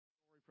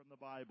the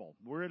Bible.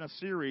 We're in a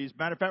series,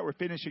 matter of fact, we're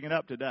finishing it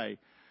up today,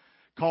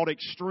 called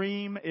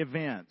Extreme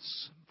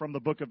Events from the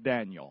book of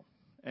Daniel.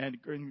 And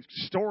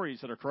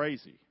stories that are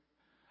crazy.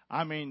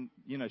 I mean,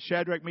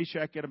 Shadrach,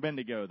 Meshach, and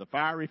Abednego, the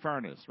fiery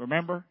furnace.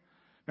 Remember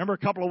a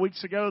couple of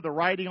weeks ago, the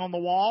writing on the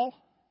wall?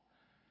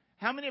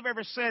 How many have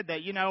ever said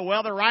that,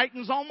 the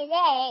writing's on the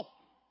wall?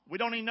 We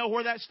don't even know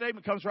where that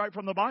statement comes right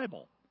from the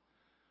Bible.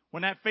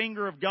 When that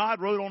finger of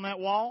God wrote on that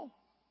wall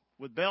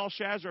with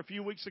Belshazzar a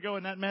few weeks ago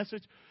in that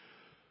message.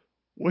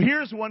 Well,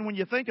 here's one. When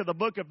you think of the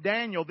book of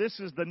Daniel, this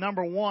is the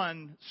number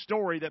one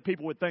story that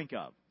people would think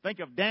of. Think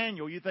of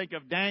Daniel. You think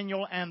of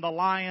Daniel and the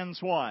lions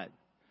what?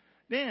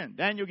 Den.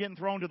 Daniel getting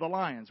thrown to the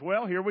lions.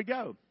 Well, here we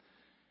go.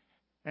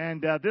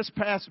 And this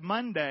past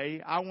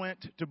Monday, I went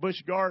to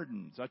Busch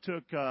Gardens. I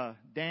took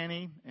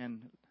Danny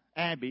and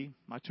Abby,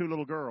 my two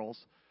little girls,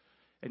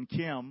 and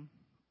Kim,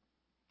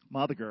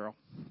 my other girl.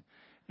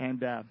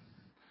 And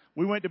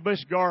we went to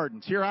Busch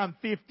Gardens. Here I'm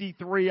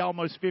 53,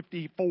 almost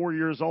 54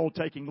 years old,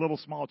 taking little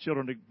small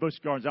children to Busch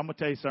Gardens. I'm going to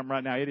tell you something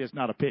right now. It is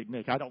not a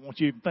picnic. I don't want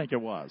you to even think it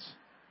was.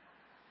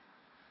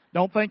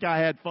 Don't think I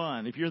had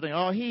fun. If you're thinking,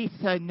 oh, he's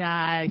so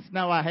nice.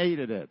 No, I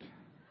hated it.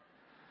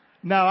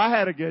 No, I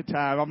had a good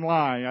time. I'm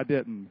lying. I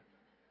didn't.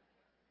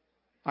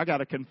 I got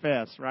to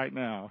confess right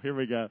now. Here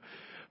we go.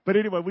 But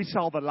anyway, we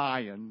saw the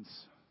lions.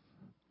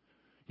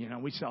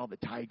 We saw the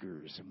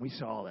tigers and we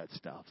saw all that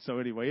stuff. So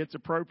anyway, it's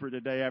appropriate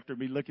today after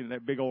me looking at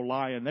that big old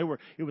lion.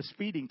 It was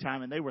feeding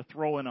time and they were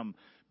throwing them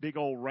big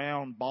old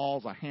round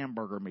balls of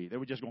hamburger meat. They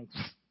were just going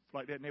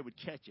like that and they would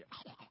catch it.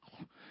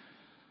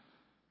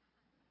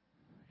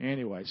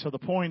 Anyway, so the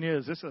point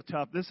is, this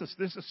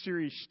is a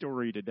serious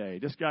story today.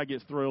 This guy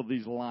gets thrilled with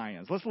these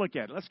lions. Let's look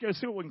at it. Let's go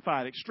see what we can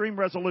find. Extreme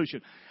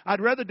resolution.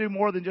 I'd rather do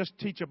more than just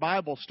teach a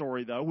Bible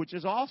story, though, which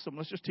is awesome.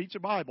 Let's just teach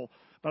a Bible.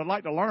 But I'd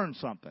like to learn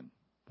something.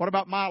 What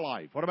about my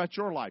life? What about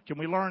your life? Can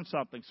we learn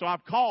something? So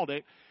I've called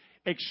it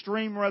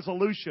Extreme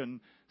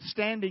Resolution,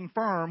 standing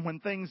firm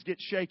when things get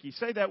shaky.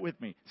 Say that with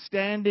me.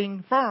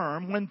 Standing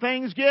firm when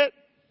things get...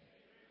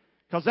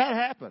 Because that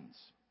happens.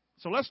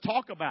 So let's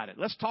talk about it.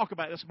 Let's talk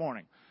about it this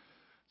morning.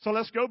 So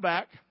let's go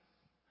back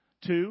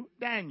to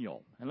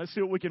Daniel. And let's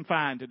see what we can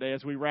find today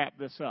as we wrap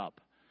this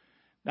up.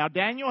 Now,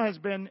 Daniel has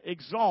been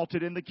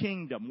exalted in the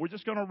kingdom. We're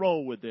just going to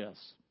roll with this.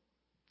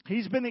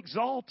 He's been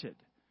exalted.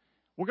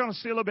 We're going to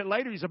see a little bit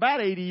later, he's about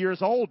 80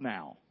 years old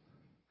now.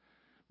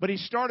 But he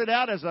started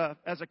out as a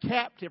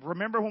captive.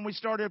 Remember when we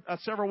started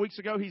several weeks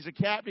ago, he's a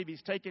captive.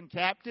 He's taken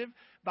captive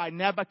by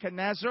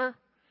Nebuchadnezzar.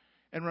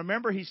 And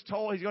remember, he's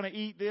told he's going to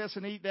eat this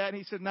and eat that. And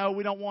he said, no,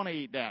 we don't want to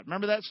eat that.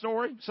 Remember that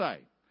story? Say.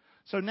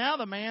 So now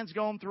the man's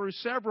gone through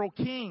several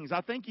kings. I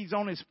think he's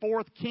on his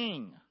fourth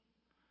king.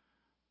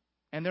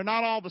 And they're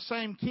not all the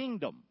same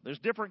kingdom. There's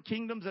different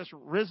kingdoms that's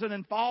risen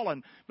and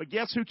fallen. But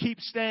guess who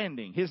keeps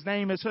standing? His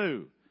name is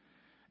who?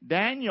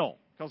 Daniel,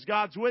 because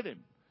God's with him.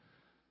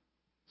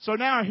 So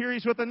now here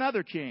he's with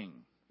another king.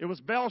 It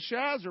was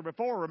Belshazzar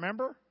before,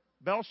 remember?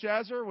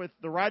 Belshazzar with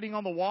the writing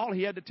on the wall.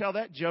 He had to tell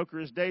that joker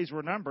his days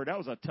were numbered. That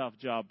was a tough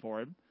job for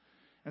him.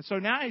 And so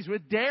now he's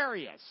with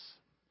Darius.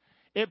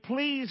 It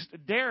pleased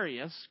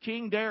Darius,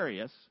 King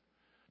Darius,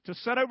 to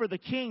set over the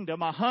kingdom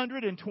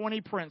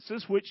 120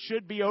 princes, which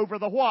should be over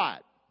the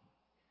what?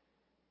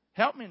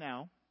 Help me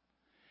now.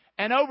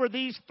 And over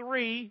these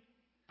three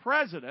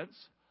presidents,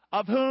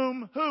 of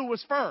whom, who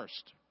was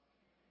first?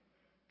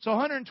 So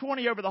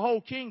 120 over the whole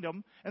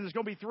kingdom, and there's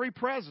going to be three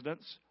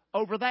presidents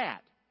over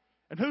that.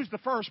 And who's the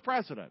first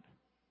president?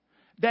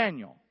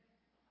 Daniel.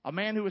 A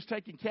man who was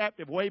taken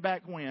captive way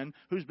back when,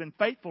 who's been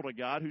faithful to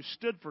God, who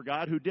stood for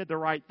God, who did the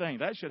right thing.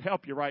 That should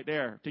help you right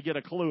there to get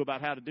a clue about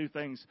how to do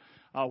things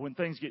when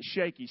things get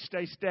shaky.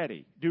 Stay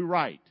steady. Do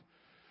right.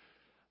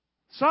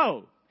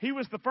 So, he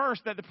was the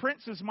first that the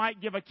princes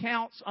might give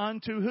accounts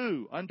unto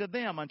who? Unto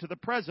them, unto the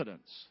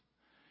presidents.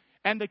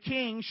 And the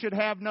king should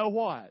have no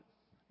what?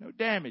 No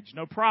damage,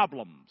 no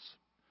problems.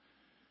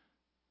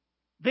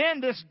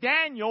 Then this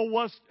Daniel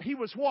was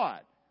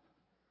what?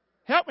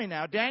 Help me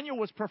now. Daniel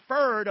was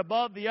preferred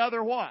above the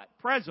other what?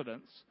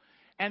 Presidents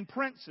and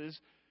princes.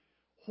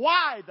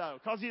 Why, though?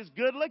 Because he's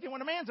good looking.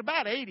 When a man's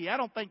about 80, I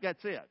don't think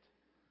that's it.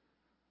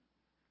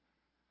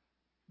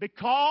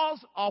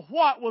 Because of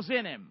what was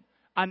in him.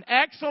 An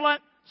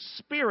excellent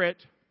spirit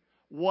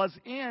was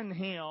in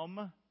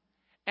him.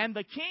 And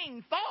the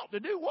king thought to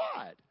do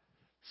what?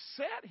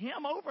 Set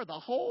him over the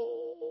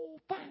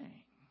whole thing.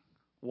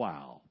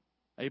 Wow.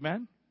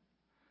 Amen?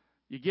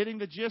 You getting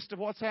the gist of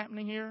what's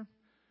happening here?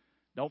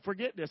 Don't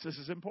forget this. This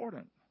is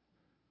important.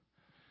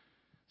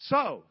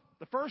 So,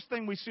 the first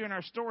thing we see in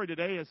our story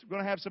today is we're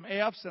going to have some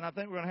F's and I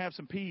think we're going to have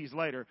some P's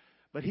later.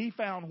 But he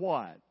found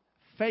what?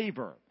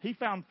 Favor. He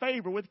found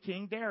favor with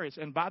King Darius.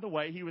 And by the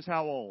way, he was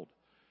how old?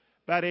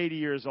 About 80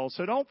 years old.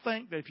 So don't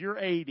think that if you're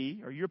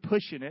 80 or you're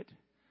pushing it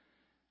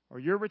or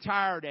you're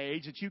retired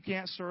age that you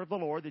can't serve the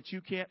Lord, that you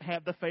can't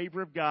have the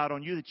favor of God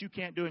on you, that you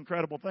can't do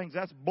incredible things.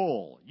 That's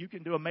bull. You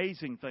can do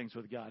amazing things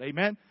with God.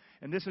 Amen?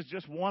 And this is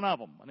just one of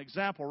them. An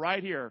example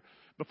right here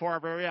before our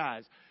very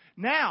eyes.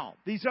 Now,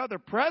 these other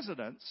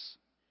presidents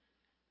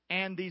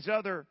and these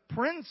other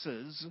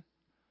princes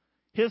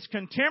His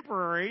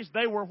contemporaries,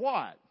 they were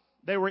what?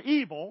 They were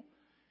evil,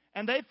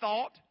 and they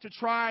thought to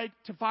try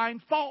to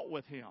find fault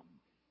with him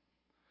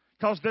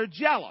because they're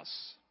jealous.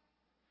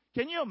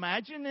 Can you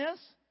imagine this?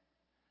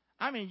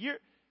 I mean,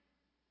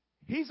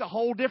 he's a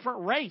whole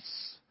different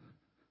race.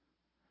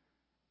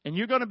 And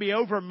you're going to be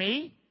over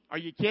me? Are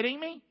you kidding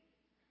me?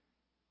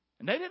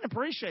 And they didn't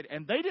appreciate it,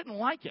 and they didn't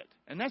like it.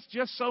 And that's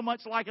just so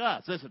much like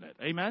us, isn't it?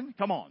 Amen?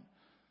 Come on.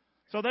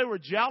 So they were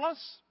jealous,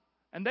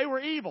 and they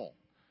were evil.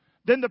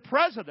 Then the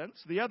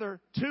presidents, the other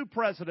two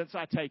presidents,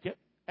 I take it,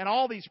 and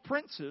all these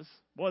princes,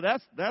 boy,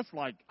 that's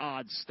like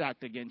odds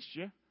stacked against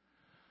you.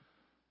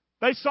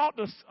 They sought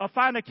to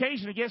find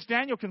occasion against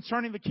Daniel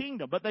concerning the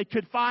kingdom, but they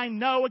could find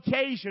no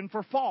occasion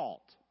for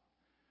fault.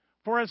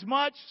 For as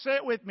much, say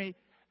it with me,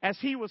 as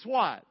he was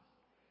what?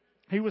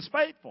 He was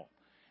faithful.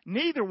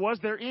 Neither was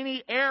there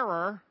any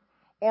error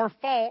or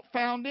fault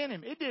found in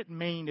him. It didn't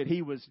mean that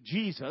he was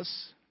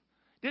Jesus.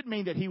 It didn't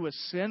mean that he was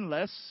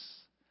sinless.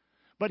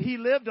 But he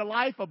lived a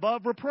life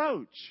above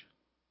reproach.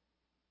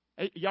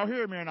 Y'all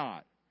hear me or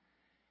not?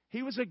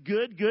 He was a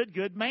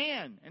good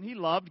man. And he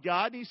loved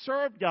God and he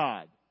served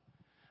God.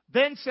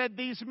 Then said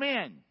these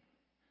men,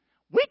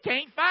 we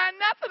can't find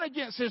nothing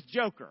against this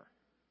joker.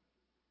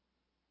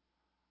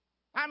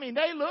 I mean,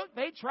 they looked,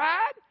 they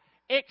tried,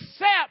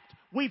 except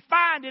we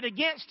find it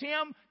against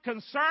him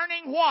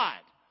concerning what?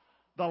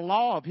 The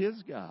law of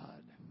his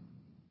God.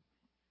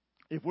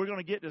 If we're going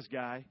to get this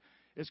guy,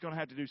 it's going to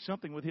have to do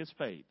something with his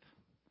faith.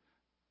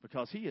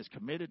 Because he is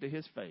committed to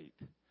his faith.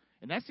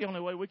 And that's the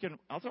only way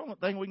that's the only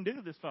thing we can do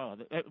to this fellow.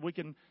 That we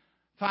can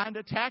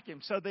attack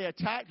him. So they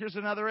attacked, here's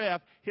another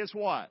F, his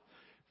what?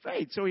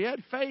 Faith. So he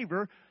had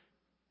favor,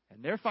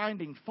 and they're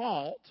finding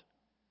fault,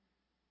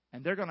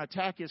 and they're going to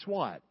attack his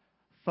what?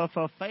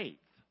 Faith.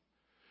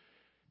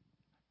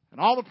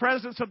 And all the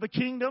presidents of the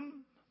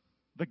kingdom,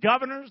 the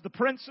governors, the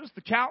princes,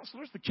 the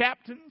counselors, the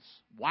captains,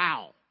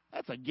 wow,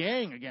 that's a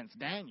gang against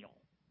Daniel.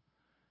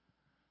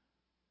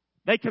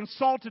 They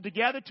consulted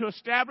together to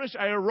establish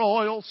a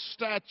royal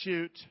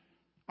statute.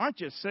 Aren't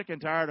you sick and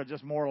tired of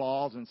just more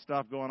laws and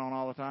stuff going on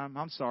all the time?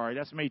 I'm sorry,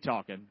 that's me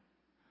talking.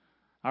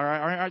 All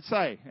right,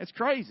 say, it's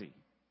crazy.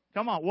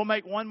 Come on, we'll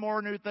make one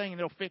more new thing and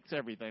it'll fix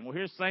everything. Well,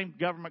 here's the same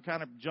government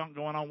kind of junk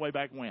going on way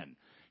back when.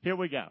 Here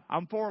we go.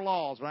 I'm for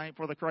laws, but I ain't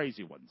for the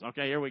crazy ones.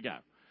 Okay, here we go.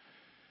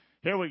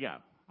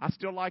 I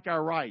still like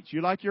our rights.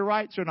 You like your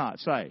rights or not?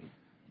 Say.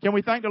 Can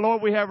we thank the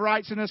Lord we have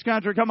rights in this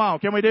country? Come on.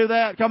 Can we do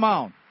that? Come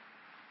on.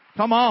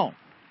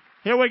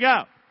 Here we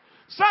go.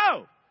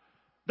 So,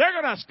 they're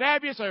going to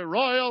establish a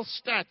royal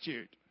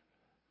statute.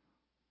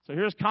 So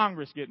here's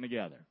Congress getting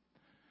together.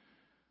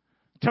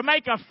 To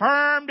make a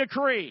firm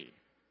decree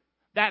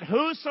that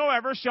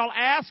whosoever shall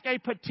ask a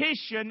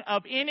petition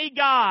of any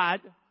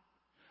god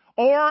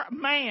or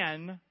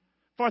man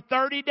for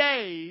 30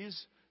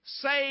 days,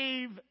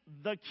 save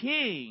the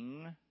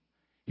king,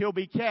 he'll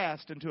be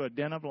cast into a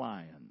den of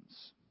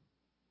lions.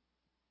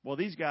 Well,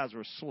 these guys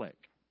were slick.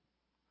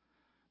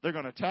 They're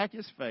going to attack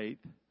his faith.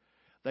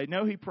 They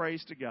know he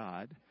prays to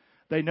God.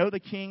 They know the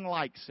king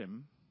likes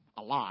him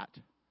a lot.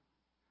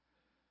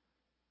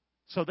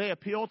 So they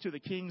appeal to the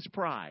king's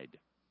pride.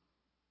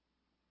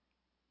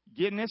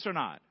 Getting this or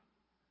not?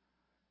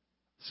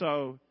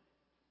 So,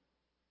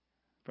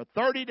 for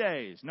 30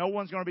 days, no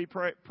one's going to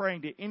be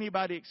praying to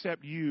anybody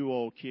except you,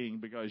 O king,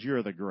 because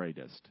you're the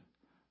greatest.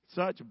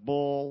 Such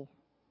bull.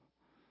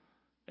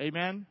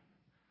 Amen?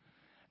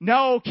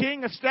 No,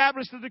 king,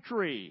 establish the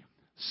decree.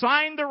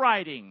 Sign the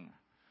writing,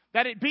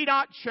 that it be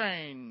not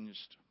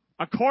changed,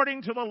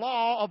 according to the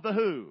law of the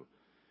who?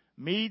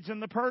 Medes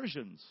and the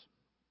Persians.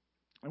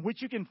 In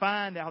which you can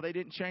find how they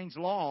didn't change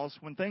laws.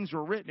 When things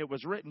were written, it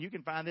was written. You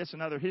can find this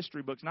in other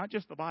history books, not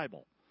just the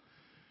Bible.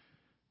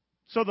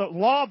 So the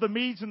law of the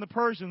Medes and the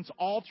Persians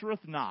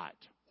altereth not.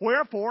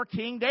 Wherefore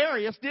King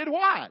Darius did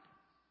what?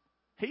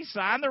 He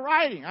signed the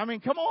writing. I mean,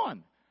 come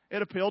on.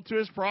 It appealed to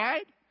his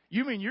pride.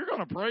 You mean you're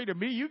going to pray to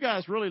me? You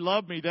guys really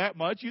love me that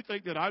much? You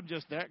think that I'm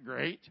just that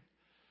great?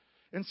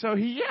 And so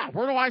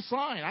where do I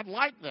sign? I'd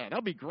like that.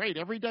 That'll be great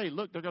every day.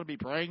 Look, they're going to be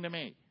praying to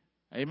me.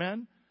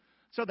 Amen?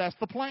 So that's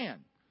the plan.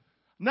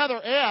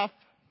 Another F.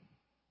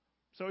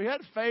 So he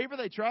had favor.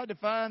 They tried to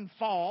find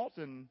fault,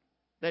 and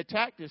they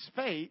attacked his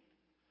faith.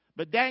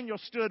 But Daniel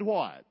stood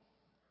what?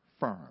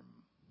 Firm.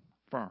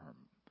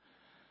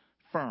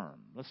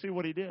 Let's see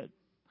what he did.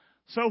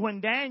 So when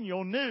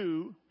Daniel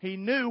knew, he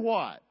knew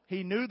what?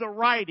 He knew the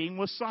writing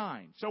was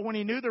signed. So when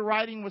he knew the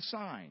writing was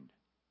signed,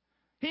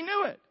 he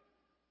knew it.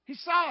 He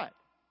saw it.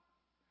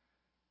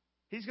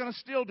 He's going to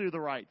still do the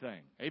right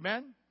thing.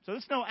 Amen? So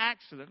it's no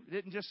accident. It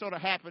didn't just sort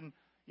of happen,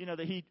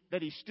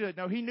 that he stood.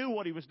 No, he knew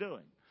what he was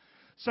doing.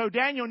 So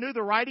Daniel knew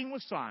the writing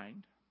was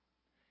signed.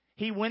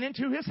 He went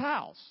into his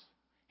house.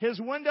 His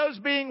windows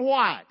being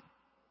what?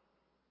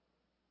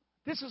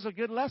 This is a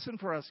good lesson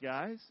for us,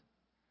 guys.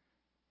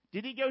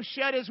 Did he go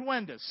shut his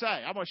windows? Say,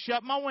 I'm going to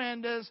shut my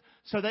windows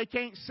so they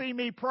can't see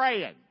me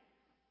praying.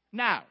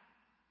 No.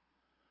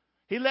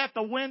 He left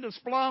the windows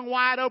flung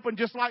wide open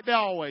just like they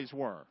always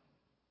were.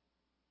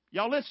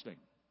 Y'all listening?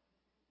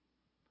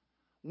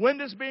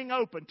 windows being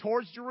opened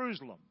towards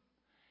Jerusalem.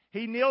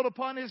 He kneeled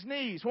upon his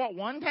knees. What,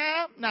 one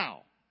time?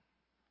 No.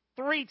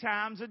 3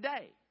 times a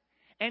day.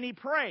 And he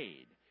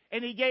prayed.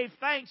 And he gave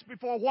thanks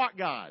before what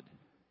God?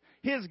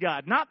 His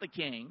God, not the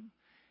king.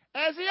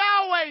 As he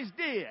always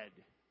did.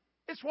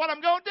 It's what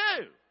I'm going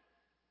to do.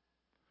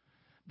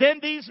 Then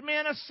these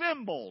men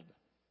assembled.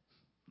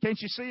 Can't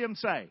you see them?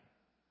 Say.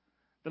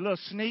 The little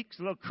sneaks,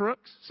 the little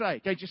crooks. Say.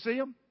 Can't you see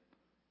them?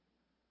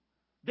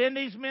 Then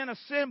these men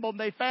assembled and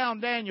they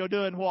found Daniel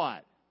doing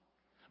what?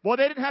 Well,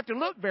 they didn't have to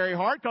look very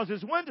hard because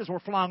his windows were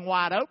flung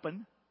wide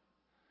open.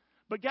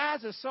 But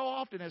guys, as so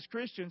often as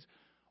Christians,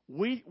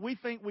 we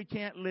think we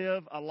can't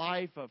live a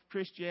life of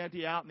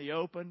Christianity out in the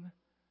open.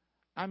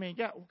 I mean,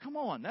 God, come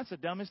on. That's the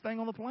dumbest thing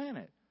on the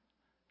planet.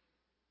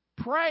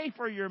 Pray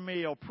for your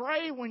meal.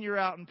 Pray when you're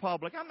out in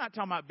public. I'm not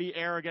talking about be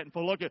arrogant and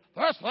full looking.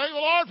 Let's thank the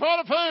Lord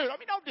for the food. I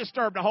mean, don't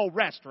disturb the whole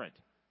restaurant.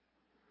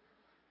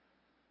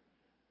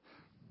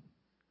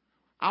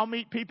 I'll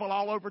meet people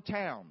all over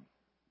town.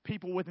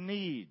 People with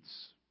needs.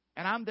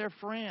 And I'm their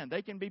friend.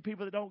 They can be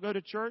people that don't go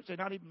to church. They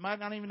might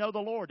not even know the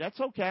Lord. That's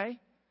okay.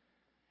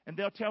 And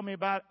they'll tell me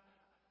about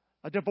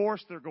a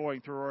divorce they're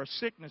going through or a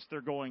sickness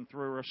they're going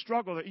through or a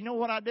struggle. You know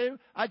what I do?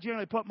 I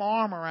generally put my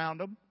arm around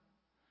them.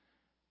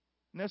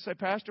 And they'll say,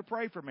 Pastor,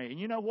 pray for me. And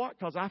you know what?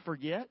 Because I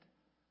forget,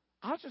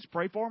 I'll just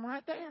pray for them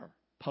right there.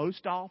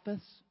 Post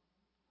office.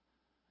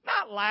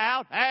 Not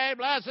loud. Hey,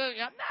 bless it.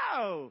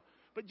 No.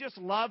 But just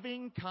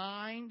loving,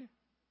 kind. Is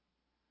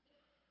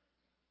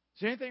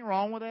there anything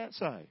wrong with that?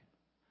 Say.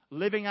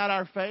 Living out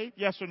our faith?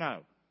 Yes or no?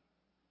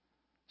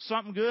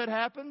 Something good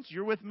happens.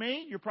 You're with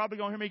me. You're probably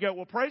going to hear me go,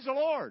 well, praise the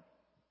Lord.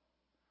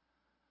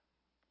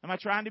 Am I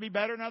trying to be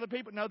better than other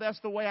people? No, that's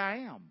the way I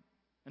am.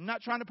 I'm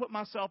not trying to put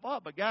myself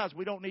up, but guys,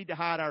 we don't need to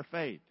hide our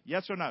faith.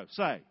 Yes or no?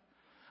 Say.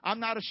 I'm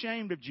not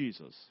ashamed of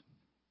Jesus.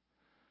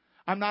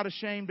 I'm not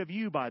ashamed of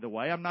you, by the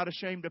way. I'm not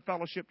ashamed of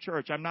Fellowship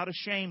Church. I'm not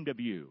ashamed of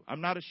you.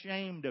 I'm not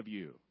ashamed of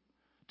you.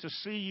 To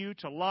see you,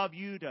 to love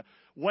you, to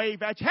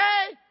wave at you.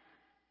 Hey!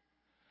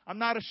 I'm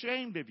not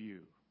ashamed of you.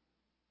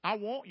 I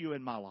want you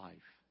in my life.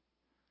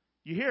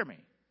 You hear me?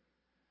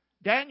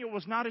 Daniel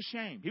was not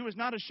ashamed. He was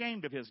not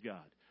ashamed of his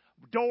God.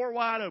 Door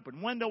wide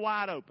open, window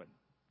wide open.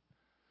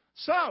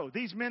 So,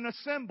 these men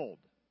assembled.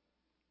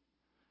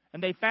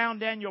 And they found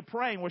Daniel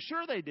praying. Well,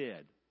 sure they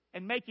did.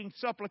 And making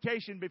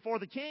supplication before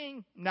the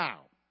king? No.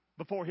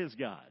 Before his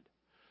God.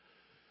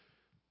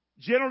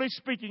 Generally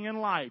speaking in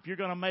life, you're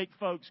going to make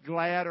folks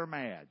glad or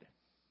mad.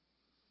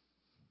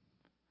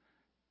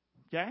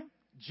 Okay?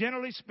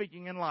 Generally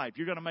speaking in life,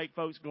 you're going to make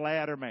folks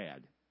glad or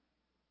mad.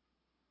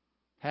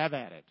 Have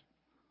at it.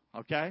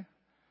 Okay?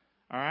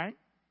 All right?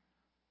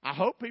 I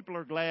hope people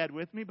are glad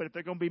with me, but if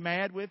they're going to be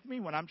mad with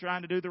me when I'm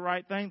trying to do the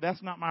right thing,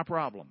 that's not my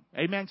problem.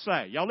 Amen,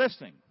 say. Y'all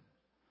listening?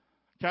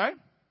 Okay?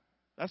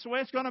 That's the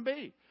way it's going to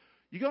be.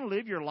 You're going to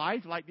live your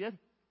life like this,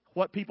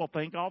 what people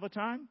think all the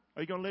time? Or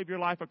are you going to live your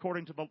life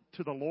according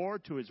to the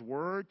Lord, to His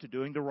Word, to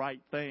doing the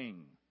right thing?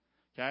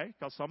 Okay?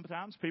 Because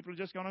sometimes people are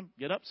just going to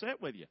get upset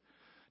with you.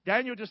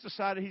 Daniel just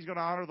decided he's going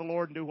to honor the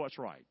Lord and do what's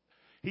right.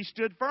 He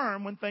stood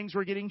firm when things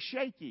were getting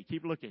shaky.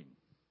 Keep looking.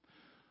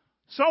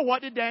 So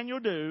what did Daniel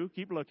do?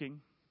 Keep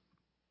looking.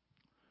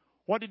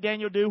 What did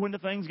Daniel do when the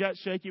things got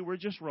shaky? We're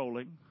just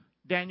rolling.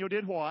 Daniel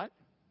did what?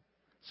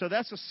 So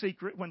that's a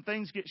secret. When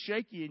things get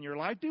shaky in your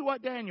life, do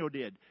what Daniel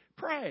did.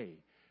 Pray.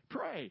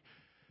 Pray.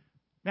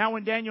 Now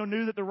when Daniel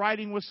knew that the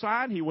writing was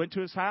signed, he went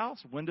to his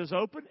house, windows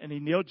open, and he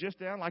kneeled just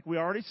down, like we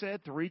already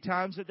said, 3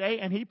 times a day,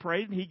 and he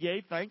prayed and he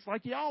gave thanks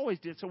like he always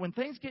did. So when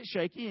things get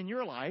shaky in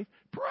your life,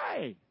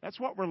 pray. That's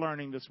what we're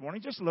learning this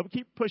morning. Just a little.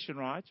 Keep pushing,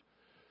 Raj.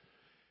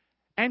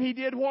 And he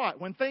did what?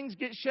 When things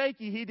get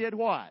shaky, he did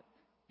what?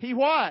 He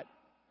what?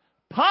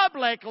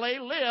 Publicly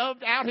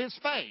lived out his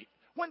faith.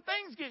 When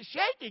things get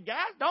shaky,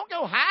 guys, don't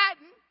go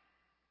hiding.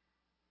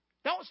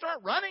 Don't start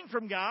running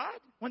from God.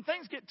 When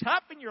things get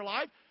tough in your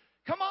life,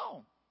 come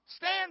on.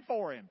 Stand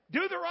for Him.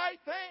 Do the right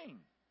thing.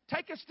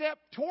 Take a step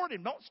toward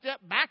Him. Don't step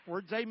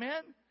backwards.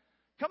 Amen.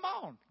 Come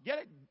on. Get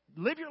it.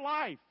 Live your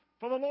life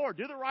for the Lord.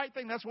 Do the right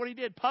thing. That's what he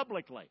did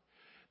publicly.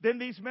 Then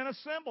these men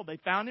assembled. They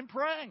found him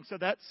praying. So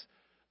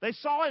they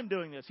saw him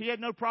doing this. He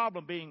had no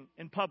problem being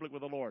in public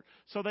with the Lord.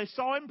 So they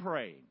saw him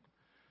praying.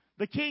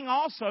 The king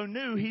also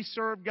knew he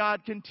served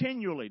God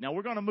continually. Now,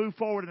 we're going to move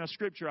forward in a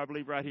scripture, I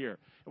believe, right here.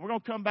 And we're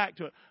going to come back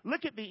to it.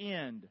 Look at the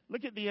end.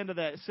 Look at the end of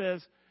that. It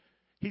says,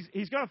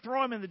 he's going to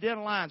throw him in the den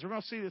of lions. We're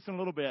going to see this in a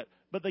little bit.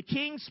 But the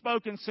king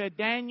spoke and said,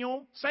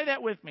 Daniel, say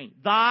that with me.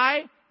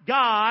 Thy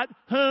God,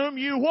 whom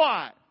you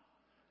what?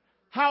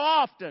 How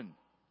often?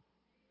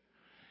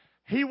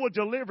 He will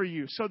deliver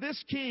you. So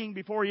this king,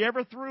 before he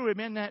ever threw him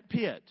in that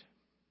pit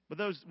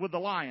with the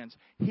lions,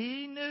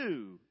 he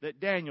knew that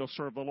Daniel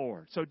served the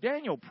Lord. So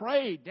Daniel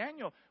prayed.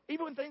 Daniel,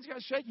 even when things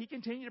got shaky, he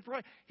continued to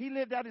pray. He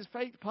lived out his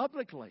faith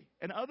publicly,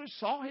 and others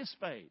saw his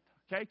faith.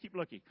 Okay, keep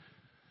looking.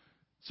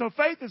 So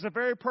faith is a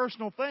very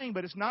personal thing,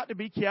 but it's not to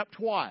be kept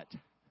what?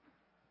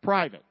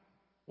 Private.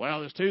 Well,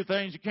 there's 2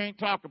 things you can't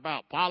talk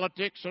about,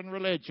 politics and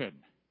religion.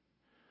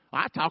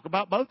 I talk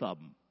about both of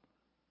them.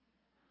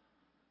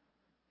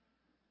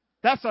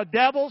 That's a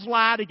devil's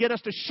lie to get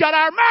us to shut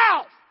our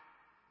mouth.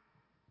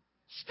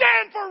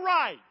 Stand for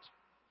right.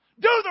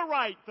 Do the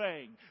right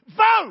thing.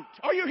 Vote.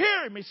 Are you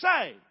hearing me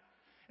say?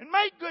 And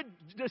make good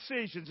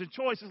decisions and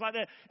choices like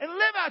that. And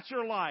live out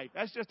your life.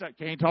 That's just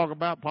can't talk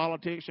about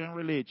politics and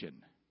religion.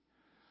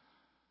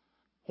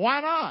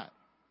 Why not?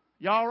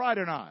 Y'all right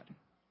or not?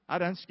 I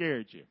done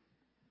scared you.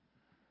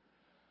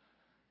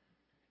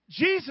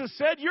 Jesus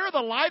said, you're the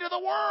light of the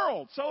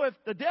world. So if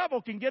the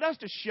devil can get us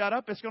to shut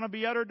up, it's going to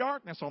be utter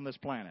darkness on this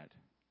planet.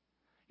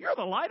 You're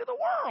the light of the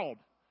world.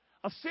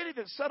 A city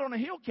that's set on a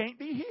hill can't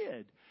be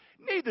hid.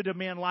 Neither do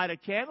men light a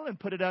candle and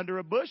put it under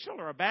a bushel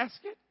or a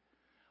basket,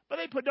 but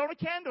they put it on a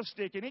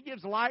candlestick, and it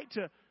gives light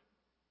to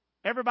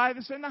everybody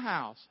that's in the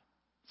house.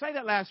 Say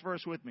that last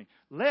verse with me.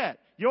 Let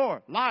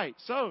your light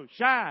so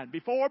shine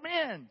before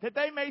men that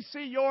they may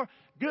see your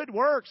good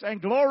works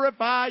and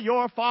glorify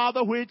your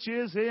Father which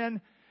is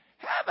in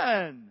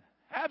heaven.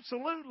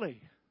 Absolutely.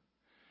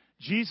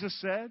 Jesus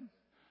said,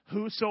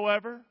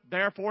 whosoever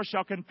therefore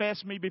shall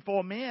confess me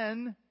before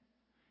men,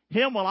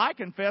 him will I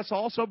confess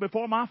also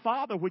before my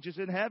Father which is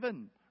in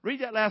heaven.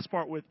 Read that last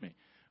part with me.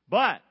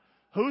 But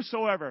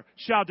whosoever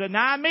shall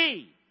deny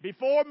me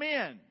before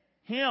men,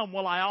 him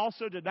will I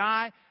also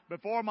deny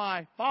before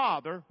my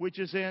Father which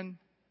is in.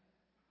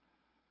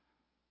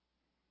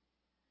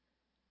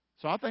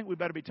 So I think we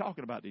better be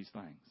talking about these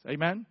things.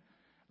 Amen?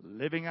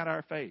 Living out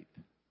our faith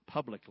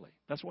publicly.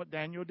 That's what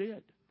Daniel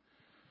did.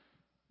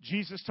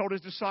 Jesus told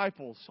his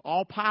disciples,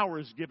 all power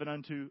is given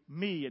unto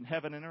me in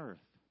heaven and earth.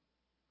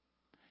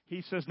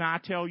 He says, now I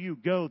tell you,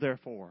 go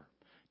therefore,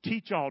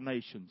 teach all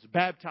nations,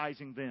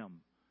 baptizing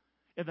them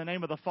in the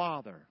name of the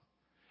Father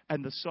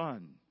and the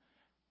Son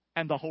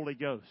and the Holy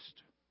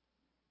Ghost.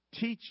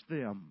 Teach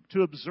them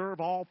to observe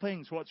all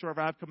things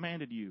whatsoever I've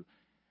commanded you.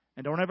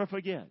 And don't ever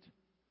forget,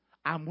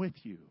 I'm with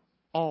you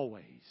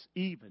always,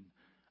 even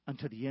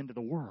unto the end of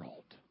the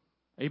world.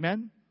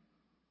 Amen?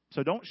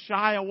 So don't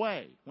shy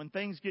away when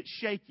things get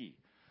shaky.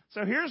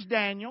 So here's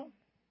Daniel.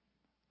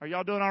 Are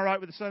y'all doing all right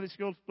with the Sunday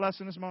school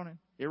lesson this morning?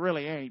 It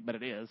really ain't, but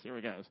it is. Here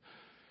we go.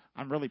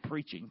 I'm really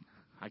preaching,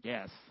 I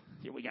guess.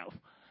 Here we go.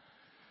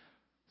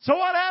 So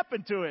what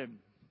happened to him?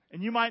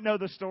 And you might know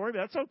the story, but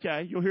that's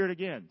okay. You'll hear it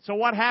again. So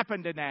what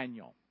happened to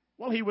Daniel?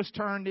 Well, he was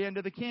turned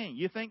into the king.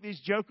 You think these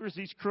jokers,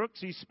 these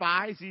crooks, these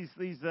spies,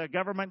 these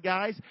government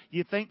guys,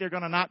 you think they're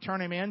going to not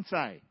turn him in?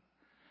 Say,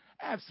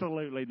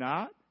 absolutely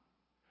not.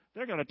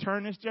 They're going to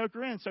turn this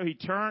joker in. So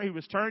he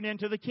was turned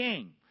into the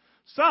king.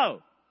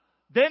 So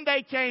then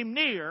they came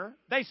near.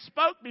 They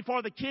spoke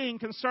before the king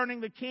concerning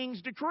the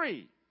king's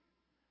decree.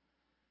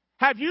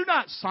 Have you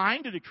not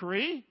signed a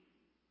decree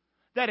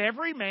that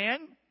every man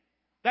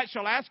that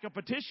shall ask a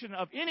petition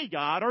of any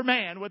god or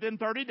man within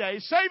 30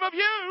 days, save of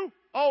you,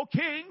 O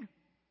king,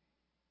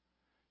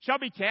 shall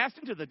be cast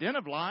into the den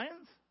of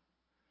lions?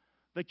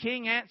 The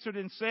king answered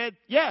and said,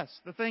 yes,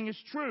 the thing is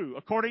true,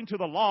 according to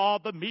the law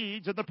of the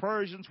Medes and the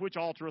Persians, which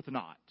altereth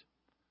not.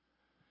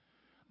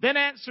 Then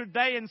answered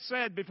they and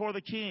said before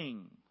the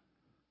king,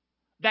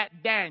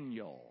 that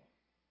Daniel,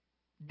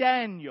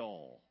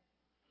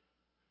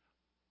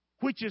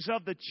 which is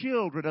of the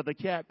children of the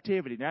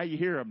captivity. Now you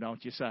hear him,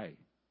 don't you say?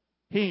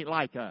 He ain't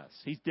like us.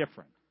 He's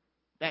different.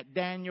 That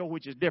Daniel,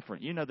 which is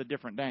different. You know the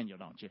different Daniel,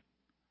 don't you?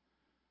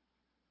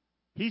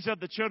 He's of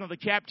the children of the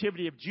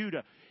captivity of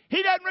Judah.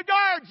 He doesn't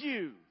regard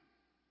you,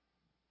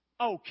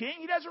 O king.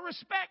 He doesn't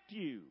respect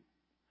you,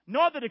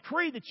 nor the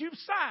decree that you've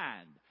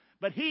signed.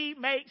 But he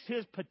makes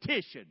his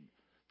petition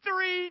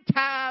 3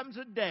 times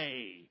a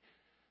day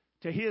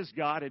to his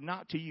God and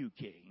not to you,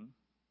 king.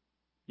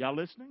 Y'all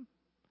listening?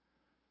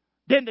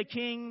 Then the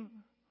king,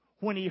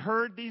 when he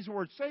heard these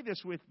words, say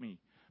this with me.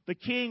 The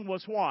king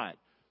was what?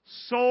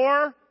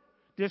 Sore,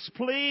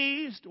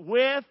 displeased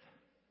with.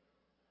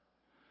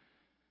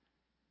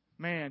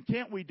 Man,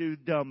 can't we do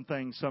dumb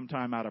things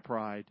sometime out of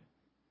pride?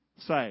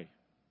 Say.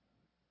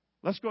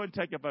 Let's go ahead and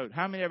take a vote.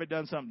 How many ever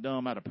done something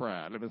dumb out of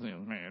pride? Let me see.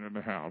 Man, in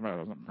the house, that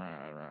was some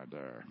pride right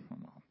there.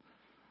 Come on.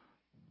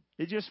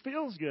 It just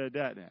feels good,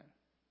 doesn't it?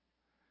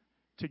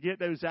 To get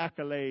those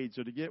accolades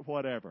or to get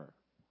whatever.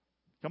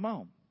 Come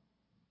on.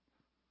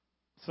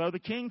 So the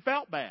king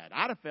felt bad.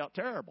 I'd have felt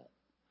terrible.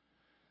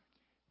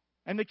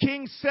 And the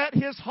king set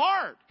his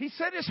heart. He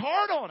set his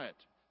heart on it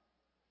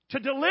to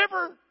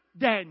deliver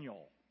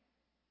Daniel.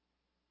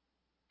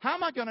 How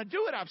am I going to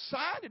do it? I've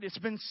signed it. It's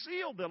been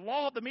sealed. The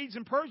law of the Medes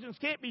and Persians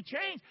can't be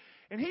changed.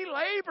 And he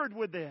labored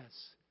with this.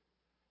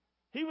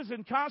 He was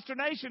in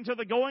consternation to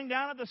the going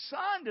down of the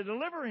sun to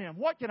deliver him.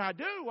 What can I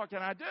do? What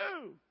can I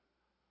do?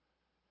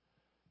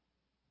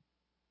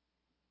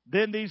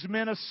 Then these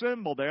men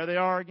assembled. There they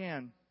are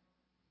again.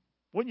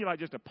 Wouldn't you like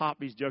just to pop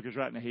these jokers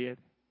right in the head?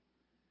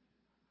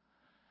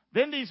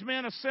 Then these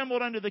men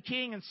assembled unto the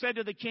king and said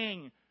to the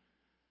king,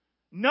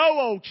 know,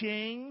 O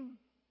king,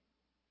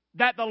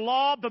 that the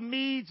law of the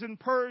Medes and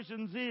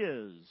Persians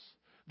is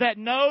that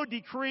no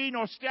decree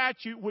nor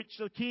statute which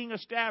the king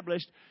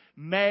established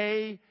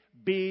may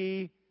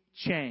be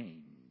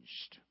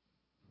changed.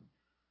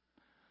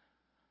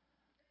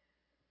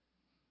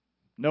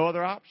 No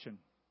other option.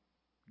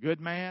 Good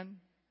man,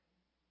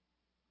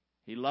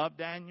 He loved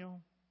Daniel,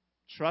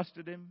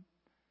 trusted him.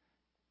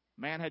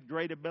 Man had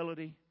great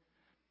ability.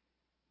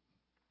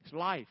 His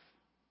life.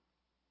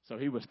 So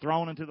he was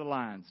thrown into the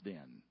lion's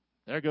den.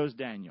 There goes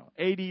Daniel,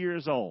 80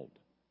 years old.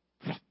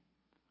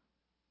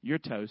 You're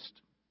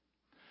toast.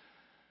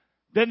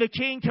 Then the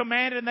king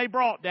commanded, and they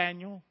brought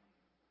Daniel.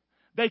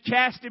 They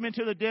cast him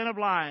into the den of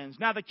lions.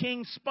 Now the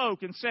king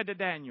spoke and said to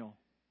Daniel,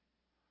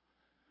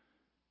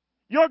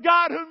 your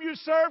God whom you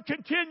serve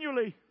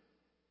continually,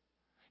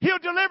 He'll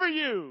deliver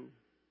you.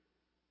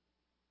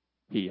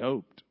 He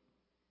hoped.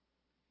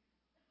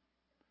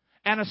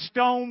 And a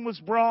stone was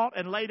brought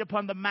and laid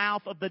upon the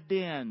mouth of the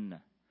den.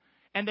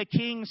 And the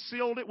king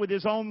sealed it with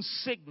his own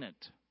signet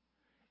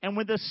and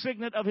with the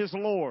signet of his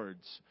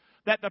lords,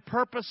 that the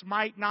purpose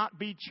might not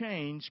be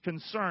changed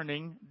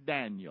concerning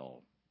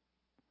Daniel.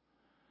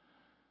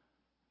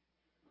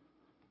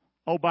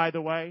 Oh, by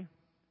the way,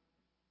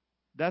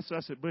 that's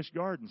us at Busch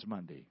Gardens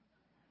Monday.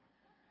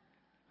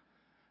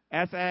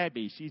 That's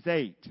Abby. She's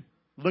 8,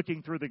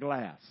 looking through the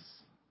glass.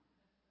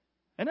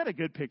 Isn't that a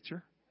good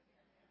picture?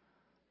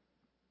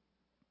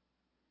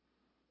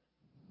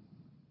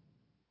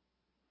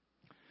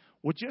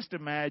 Well, just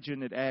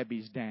imagine that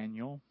Abby's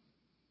Daniel.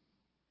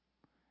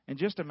 And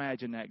just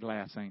imagine that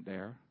glass ain't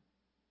there.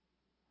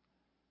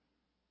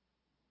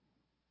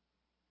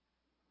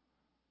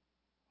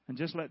 And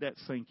just let that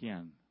sink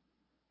in.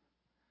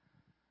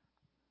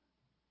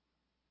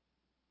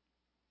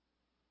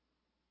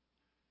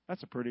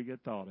 That's a pretty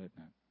good thought, isn't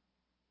it?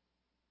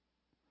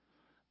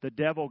 The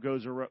devil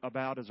goes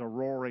about as a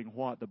roaring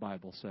what, the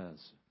Bible says?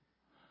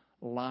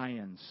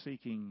 Lion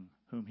seeking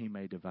whom he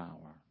may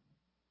devour.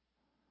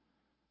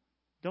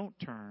 Don't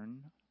turn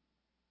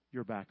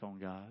your back on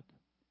God.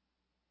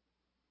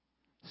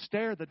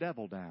 Stare the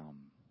devil down.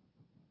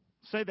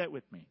 Say that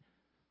with me.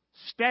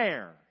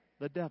 Stare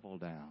the devil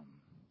down.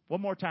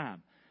 One more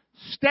time.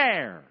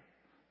 Stare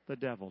the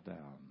devil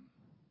down.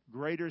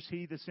 Greater is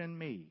he that's in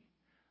me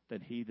than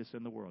he that's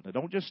in the world. Now,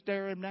 don't just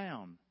stare him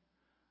down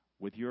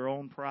with your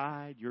own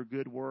pride, your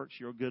good works,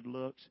 your good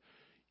looks.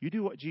 You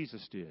do what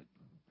Jesus did.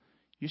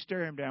 You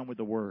stare him down with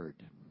the word.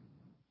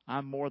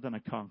 I'm more than a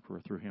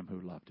conqueror through him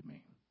who loved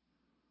me.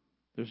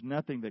 There's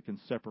nothing that can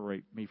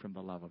separate me from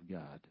the love of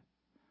God.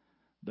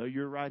 Though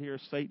you're right here,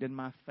 Satan, in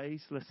my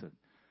face, listen,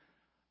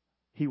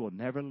 he will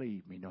never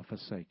leave me nor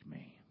forsake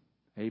me.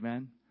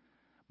 Amen?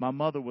 My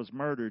mother was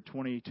murdered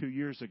 22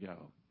 years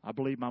ago. I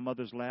believe my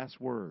mother's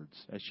last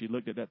words, as she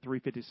looked at that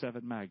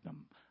 .357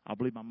 Magnum, I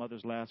believe my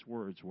mother's last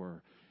words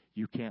were,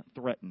 you can't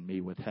threaten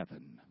me with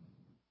heaven.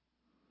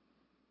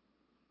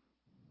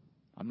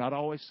 I'm not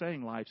always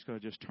saying life's going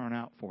to just turn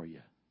out for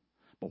you.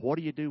 But what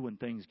do you do when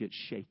things get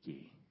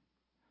shaky?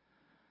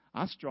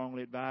 I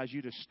strongly advise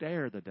you to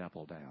stare the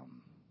devil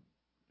down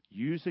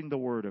using the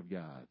Word of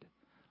God.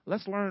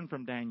 Let's learn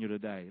from Daniel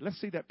today. Let's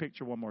see that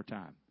picture one more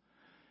time.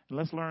 And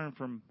let's learn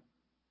from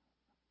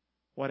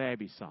what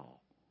Abby saw.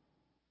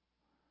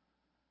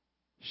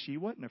 She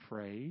wasn't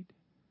afraid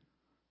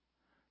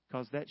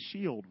because that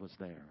shield was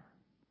there.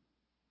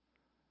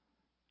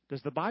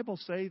 Does the Bible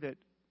say that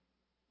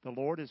the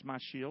Lord is my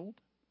shield?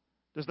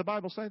 Does the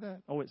Bible say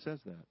that? Oh, it says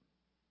that.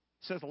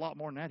 It says a lot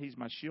more than that. He's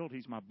my shield.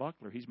 He's my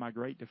buckler. He's my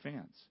great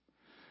defense.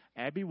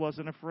 Abby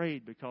wasn't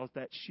afraid because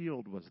that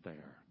shield was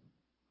there.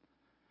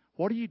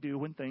 What do you do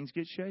when things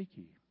get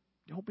shaky?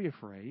 Don't be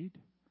afraid.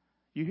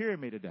 You hearing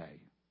me today?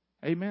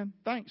 Amen?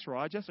 Thanks,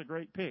 Raj. That's a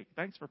great pick.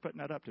 Thanks for putting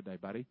that up today,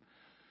 buddy.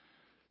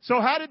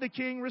 So how did the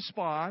king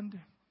respond?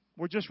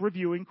 We're just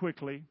reviewing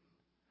quickly.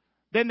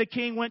 Then the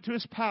king went to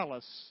his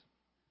palace.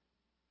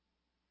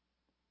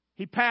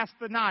 He passed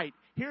the night.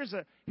 Here's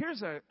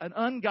an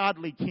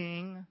ungodly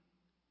king.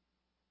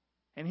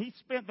 And he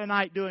spent the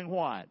night doing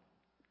what?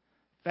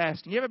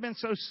 Fasting. You ever been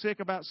so sick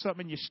about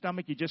something in your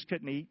stomach you just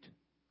couldn't eat?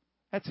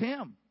 That's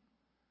him.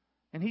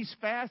 And he's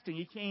fasting.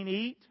 He can't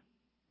eat.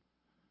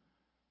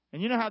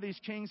 And you know how these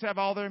kings have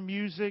all their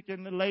music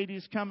and the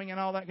ladies coming and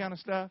all that kind of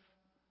stuff?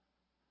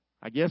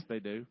 I guess they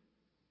do.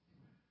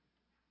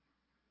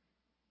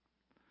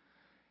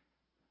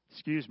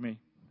 Excuse me.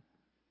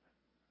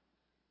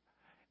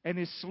 And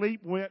his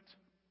sleep went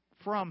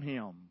from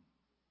him.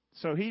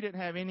 So he didn't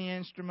have any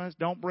instruments.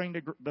 Don't bring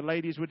the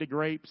ladies with the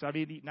grapes. I've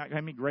eaten not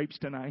having grapes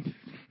tonight.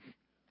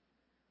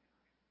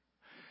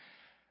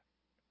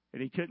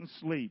 And he couldn't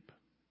sleep.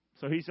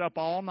 So he's up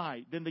all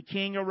night. Then the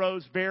king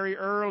arose very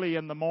early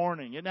in the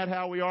morning. Isn't that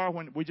how we are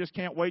when we just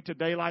can't wait to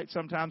daylight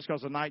sometimes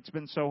because the night's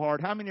been so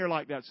hard? How many are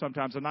like that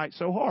sometimes? The night's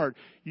so hard,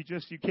 you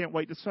can't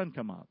wait the sun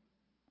come up.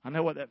 I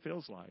know what that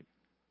feels like.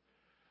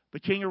 The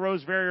king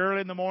arose very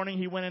early in the morning.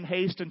 He went in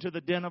haste into the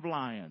den of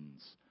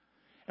lions.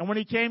 And when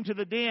he came to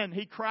the den,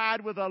 he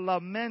cried with a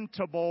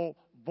lamentable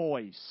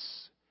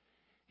voice.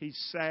 He's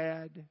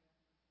sad.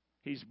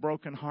 He's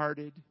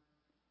brokenhearted.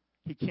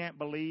 He can't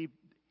believe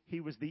he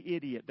was the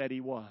idiot that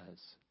he was.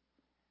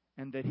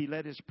 And that he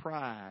let his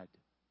pride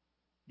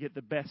get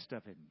the best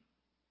of him.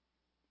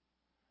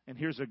 And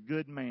here's a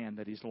good man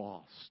that he's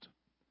lost.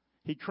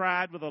 He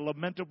cried with a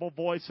lamentable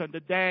voice unto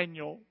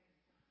Daniel.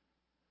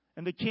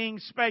 And the king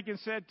spake and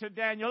said to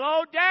Daniel,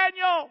 "O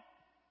Daniel,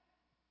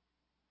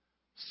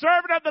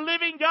 servant of the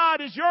living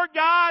God, is your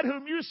God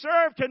whom you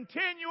serve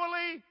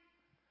continually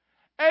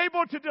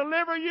able to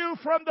deliver you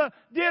from the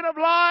den of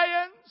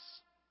lions?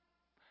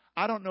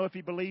 I don't know if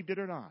he believed it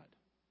or not.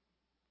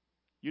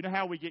 You know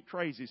how we get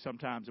crazy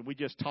sometimes and we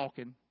just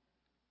talking?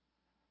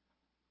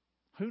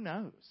 Who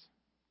knows?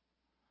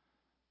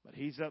 But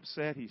he's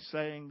upset. He's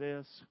saying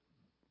this.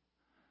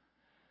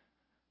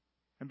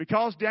 And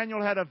because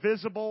Daniel had a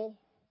visible,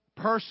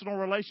 personal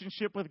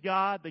relationship with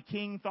God, the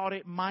king thought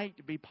it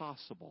might be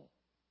possible.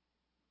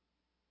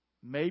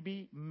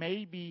 Maybe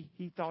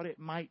he thought it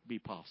might be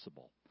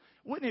possible.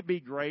 Wouldn't it be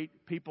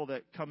great, people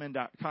that come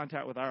into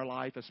contact with our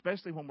life,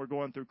 especially when we're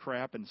going through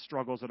crap and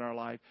struggles in our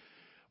life,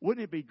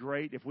 wouldn't it be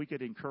great if we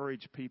could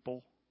encourage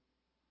people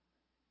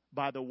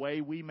by the way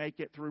we make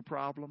it through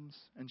problems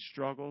and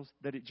struggles,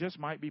 that it just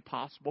might be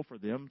possible for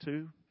them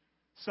to?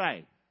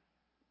 Say,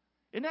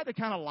 isn't that the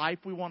kind of life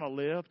we want to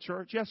live,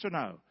 church? Yes or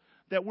no?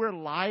 That we're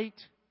light.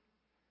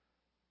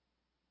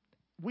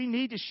 We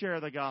need to share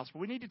the gospel.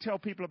 We need to tell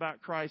people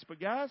about Christ. But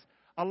guys,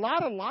 a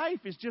lot of life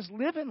is just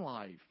living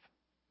life.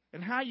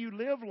 And how you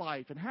live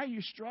life and how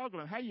you struggle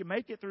and how you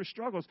make it through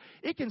struggles.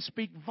 It can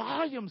speak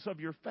volumes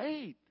of your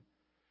faith.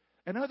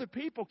 And other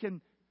people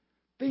can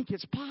think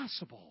it's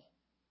possible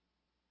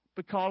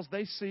because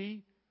they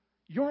see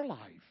your life.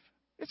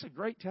 It's a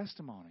great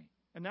testimony.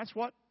 And that's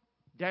what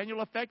Daniel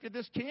affected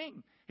this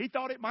king. He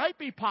thought it might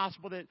be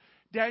possible that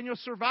Daniel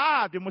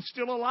survived and was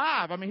still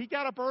alive. I mean, he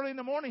got up early in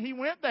the morning. He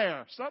went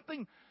there.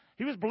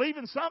 He was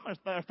believing something,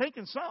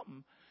 thinking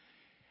something.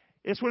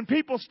 It's when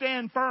people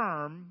stand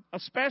firm,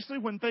 especially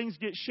when things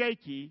get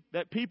shaky,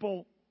 that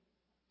people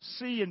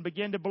see and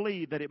begin to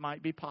believe that it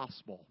might be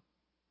possible.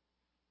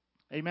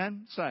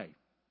 Amen? Say.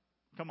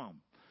 Come on.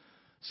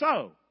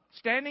 So,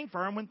 standing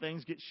firm when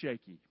things get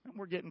shaky. And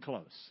we're getting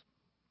close.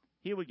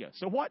 Here we go.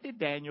 So what did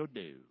Daniel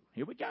do?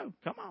 Here we go.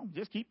 Come on.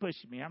 Just keep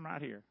pushing me. I'm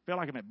right here. I feel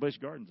like I'm at Busch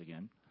Gardens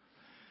again.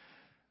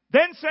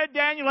 Then said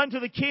Daniel unto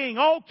the king,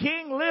 O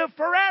king, live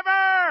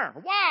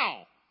forever.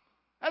 Wow.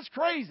 That's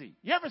crazy.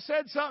 You ever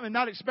said something and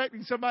not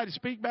expecting somebody to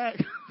speak back?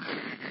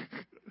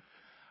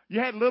 You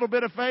had a little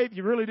bit of faith.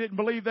 You really didn't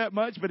believe that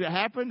much, but it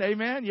happened.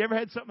 Amen. You ever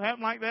had something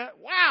happen like that?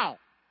 Wow.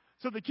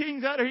 So the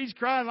king's out there. He's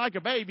crying like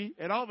a baby.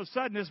 And all of a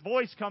sudden this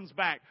voice comes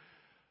back.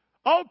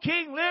 O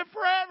king, live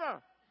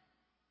forever.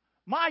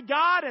 My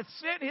God hath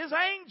sent his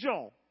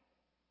angel.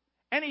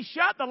 And he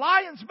shut the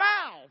lions'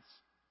 mouths.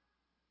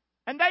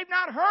 And they've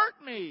not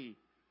hurt me.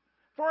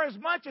 For as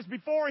much as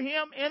before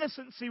him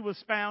innocency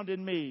was found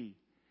in me.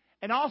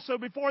 And also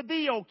before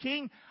thee, O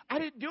king, I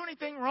didn't do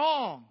anything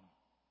wrong.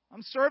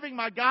 I'm serving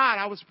my God.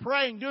 I was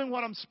praying, doing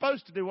what I'm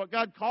supposed to do, what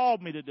God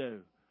called me to do.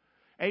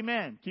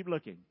 Amen. Keep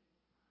looking.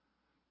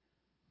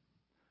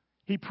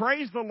 He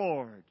praised the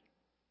Lord.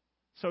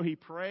 So he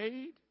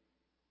prayed.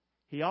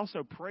 He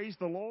also praised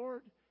the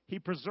Lord. He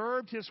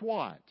preserved his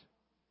what?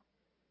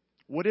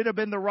 Would it have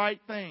been the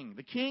right thing?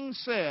 The king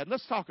said,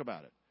 let's talk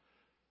about it.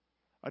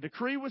 A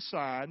decree was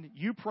signed.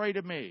 You pray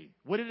to me.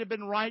 Would it have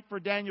been right for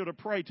Daniel to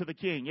pray to the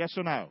king? Yes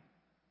or no?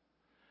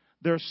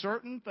 There are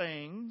certain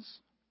things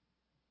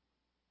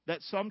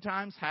that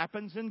sometimes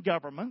happens in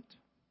government.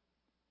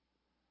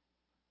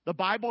 The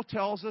Bible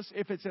tells us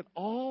if it's at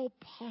all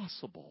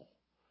possible,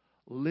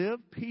 live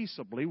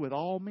peaceably with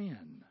all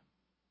men.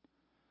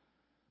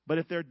 But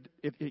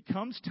if it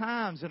comes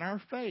times in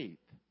our faith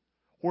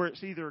where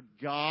it's either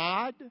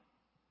God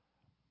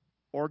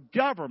or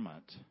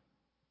government,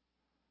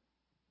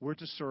 we're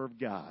to serve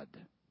God.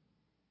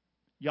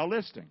 Y'all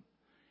listening?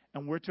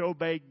 And we're to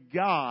obey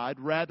God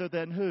rather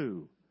than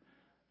who?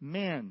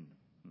 Men.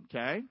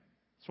 Okay?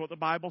 That's what the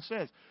Bible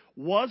says.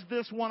 Was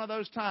this one of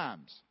those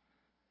times?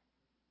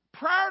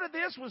 Prior to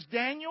this, was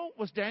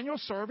Daniel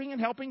serving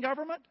and helping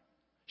government?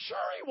 Sure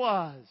he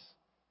was.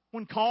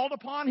 When called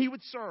upon, he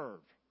would serve.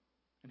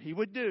 And he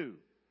would do.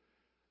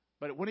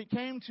 But when it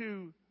came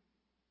to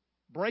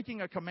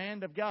breaking a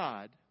command of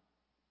God,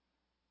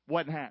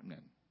 wasn't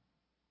happening.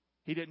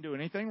 He didn't do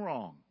anything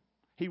wrong.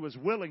 He was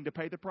willing to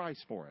pay the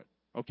price for it.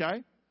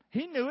 Okay?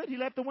 He knew it. He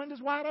left the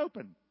windows wide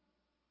open.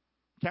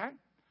 Okay?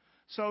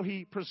 So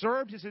he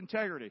preserved his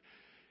integrity.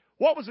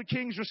 What was the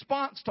king's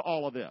response to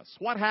all of this?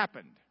 What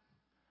happened?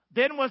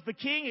 Then was the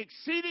king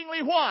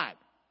exceedingly what?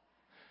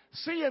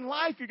 See, in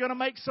life, you're going to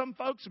make some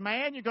folks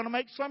mad. You're going to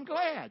make some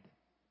glad.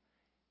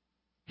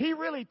 He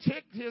really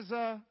ticked his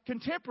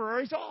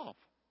contemporaries off.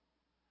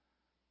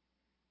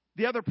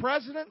 The other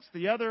presidents,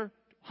 the other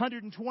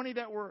 120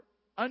 that were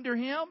under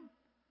him,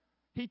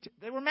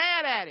 they were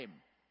mad at him.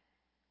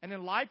 And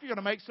in life, you're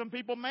going to make some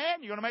people mad.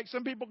 You're going to make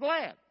some people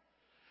glad.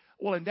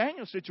 Well, in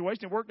Daniel's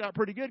situation, it worked out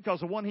pretty good because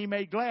the one he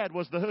made glad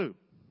was the who?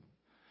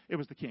 It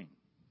was the king.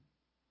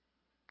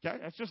 Okay?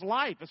 That's just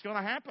life. It's going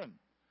to happen.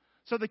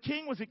 So the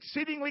king was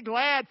exceedingly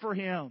glad for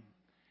him.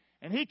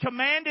 And he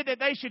commanded that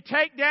they should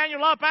take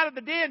Daniel up out of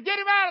the den. Get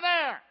him out of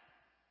there!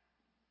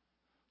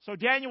 So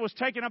Daniel was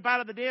taken up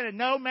out of the den, and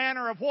no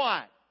manner of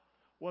what?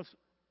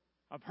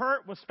 Of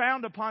hurt was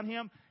found upon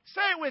him.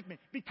 Say it with me.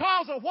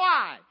 Because of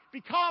why?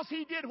 Because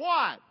he did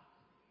what?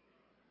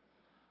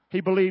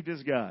 He believed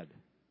his God.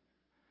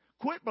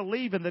 Quit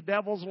believing the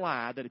devil's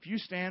lie that if you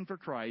stand for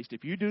Christ,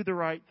 if you do the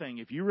right thing,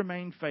 if you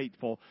remain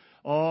faithful,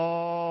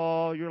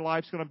 oh, your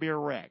life's going to be a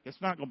wreck.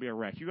 It's not going to be a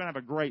wreck. You're going to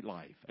have a great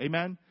life.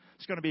 Amen?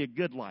 It's going to be a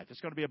good life.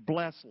 It's going to be a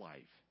blessed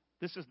life.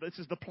 This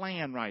is the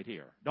plan right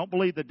here. Don't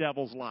believe the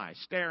devil's lie.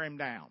 Stare him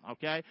down,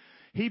 okay?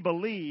 He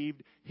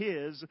believed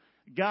his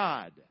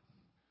God.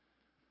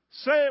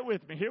 Say it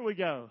with me. Here we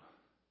go.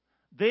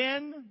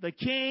 Then the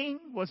king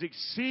was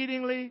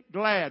exceedingly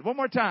glad. One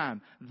more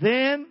time.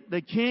 Then the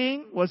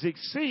king was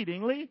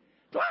exceedingly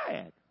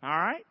glad. All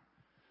right?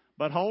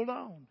 But hold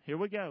on. Here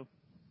we go.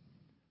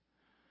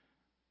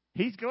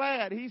 He's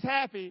glad. He's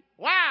happy.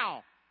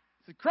 Wow!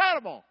 It's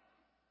incredible.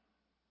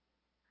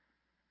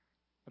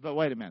 But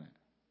wait a minute.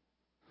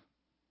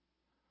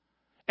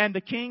 And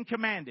the king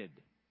commanded.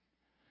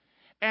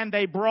 And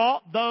they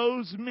brought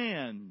those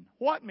men.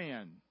 What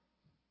men?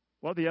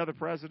 Well, the other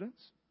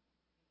presidents.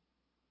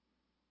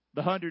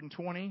 The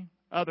 120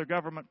 other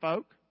government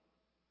folk.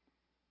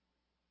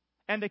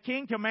 And the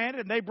king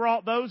commanded, and they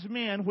brought those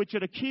men which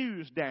had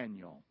accused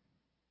Daniel.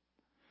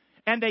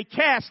 And they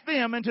cast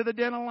them into the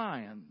den of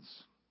lions.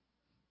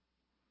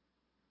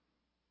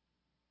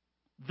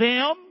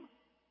 Them,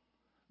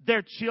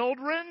 their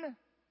children,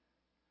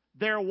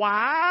 their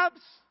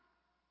wives.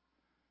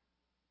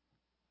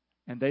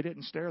 And they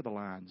didn't stare the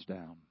lions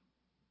down.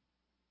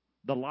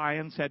 The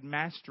lions had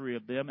mastery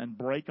of them and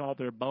break all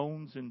their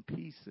bones in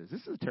pieces.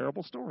 This is a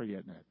terrible story,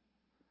 isn't it?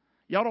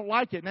 Y'all don't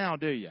like it now,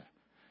 do you?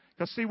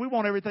 Because, see, we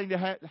want everything to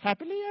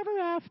happily ever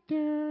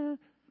after.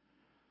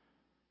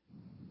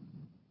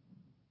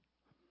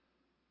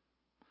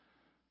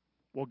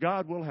 Well,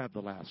 God will have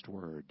the last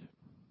word.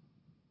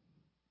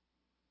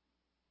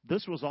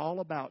 This was all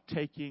about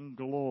taking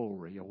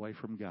glory away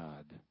from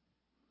God.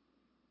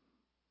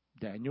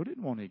 Daniel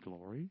didn't want any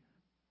glory.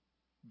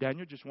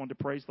 Daniel just wanted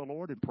to praise the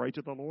Lord and pray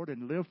to the Lord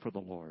and live for the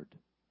Lord.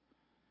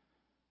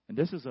 And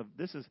this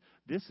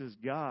is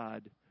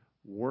God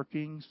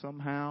working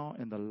somehow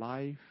in the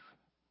life.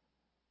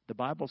 The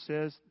Bible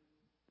says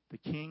the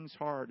king's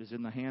heart is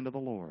in the hand of the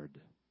Lord,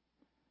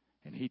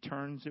 and he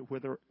turns it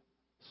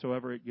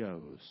whithersoever it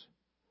goes.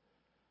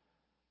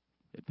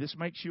 If this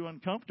makes you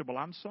uncomfortable,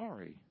 I'm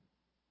sorry.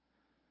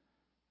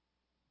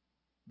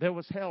 There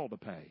was hell to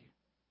pay.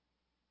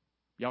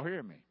 Y'all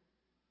hear me?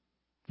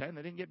 Okay, and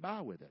they didn't get by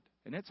with it.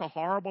 And it's a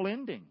horrible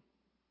ending.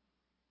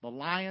 The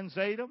lions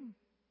ate them.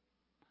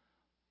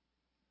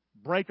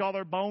 Break all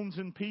their bones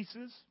in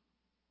pieces.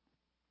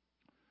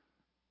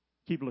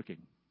 Keep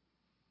looking.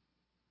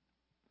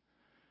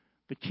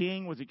 The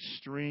king was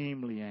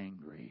extremely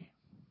angry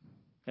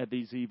at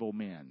these evil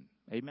men.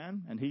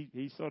 Amen? And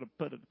he sort of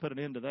put an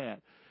end to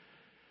that.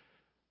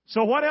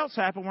 So what else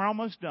happened? We're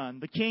almost done.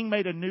 The king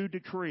made a new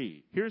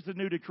decree. Here's the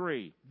new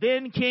decree.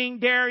 Then King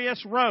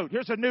Darius wrote.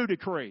 Here's a new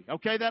decree.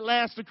 Okay, that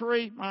last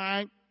decree, all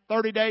right,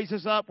 30 days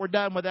is up. We're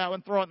done with that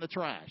one. Throw it in the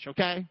trash,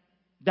 okay?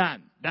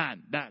 Done.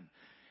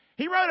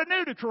 He wrote a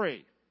new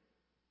decree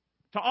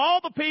to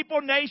all the people,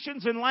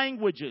 nations, and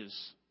languages.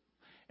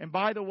 And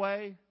by the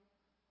way,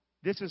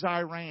 this is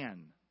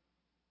Iran.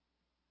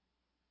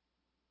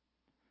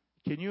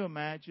 Can you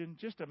imagine?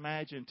 Just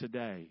imagine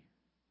today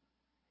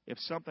if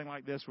something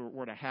like this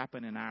were to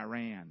happen in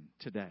Iran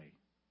today.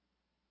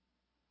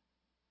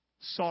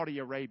 Saudi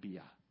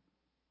Arabia.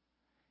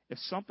 If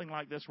something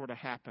like this were to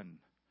happen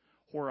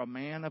where a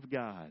man of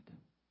God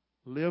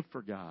lived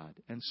for God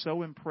and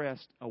so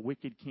impressed a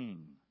wicked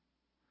king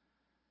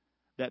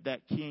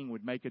that king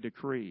would make a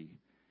decree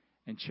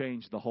and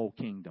change the whole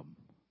kingdom.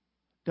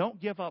 Don't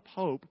give up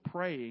hope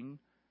praying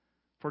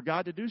for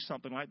God to do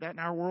something like that in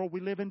our world we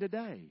live in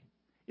today.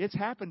 It's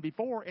happened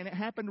before, and it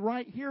happened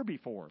right here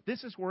before.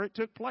 This is where it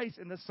took place,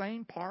 in the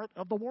same part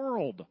of the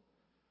world.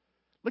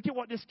 Look at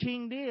what this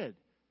king did.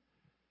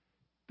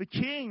 The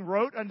king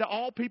wrote unto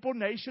all people,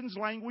 nations,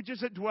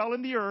 languages that dwell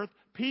in the earth,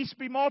 peace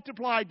be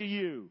multiplied to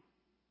you.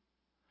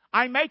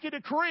 I make a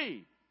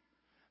decree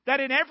that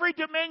in every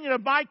dominion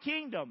of my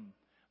kingdom,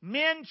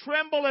 men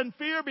tremble and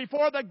fear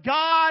before the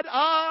God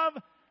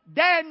of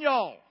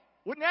Daniel.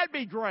 Wouldn't that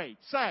be great?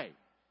 Say.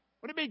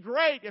 Wouldn't it be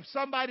great if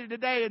somebody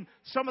today in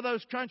some of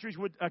those countries,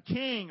 a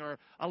king or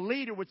a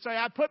leader would say,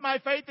 I put my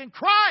faith in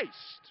Christ.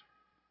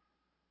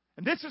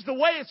 And this is the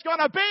way it's going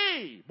to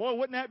be. Boy,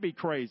 wouldn't that be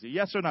crazy?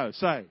 Yes or no?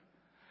 Say.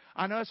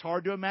 I know it's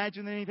hard to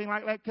imagine that anything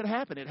like that could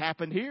happen. It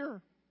happened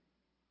here.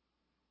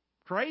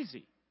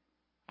 Crazy.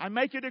 I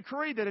make a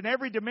decree that in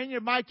every dominion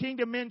of my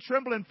kingdom men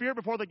tremble and fear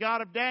before the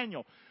God of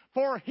Daniel.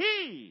 For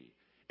He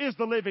is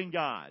the living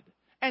God,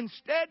 and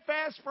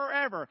steadfast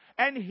forever,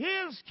 and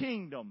His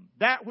kingdom,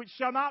 that which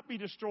shall not be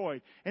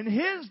destroyed, and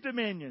His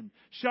dominion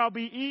shall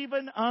be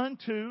even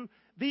unto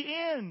the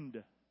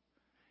end.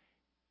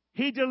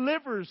 He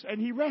delivers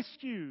and He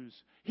rescues.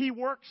 He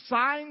works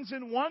signs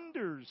and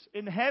wonders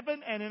in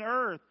heaven and in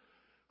earth.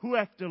 Who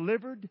hath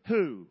delivered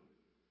who?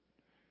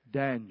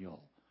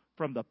 Daniel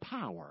from the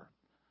power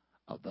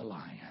of the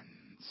lions.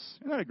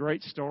 Isn't that a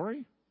great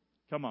story?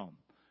 Come on.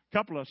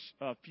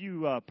 A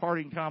few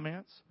parting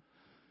comments.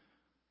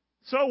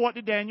 So what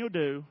did Daniel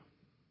do?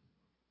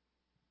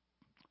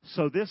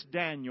 So this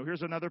Daniel,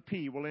 here's another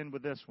P. We'll end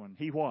with this one.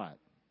 He what?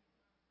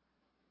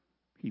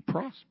 He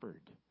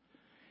prospered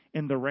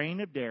in the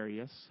reign of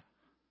Darius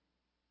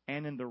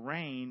and in the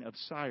reign of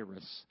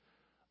Cyrus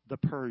the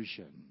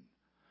Persian.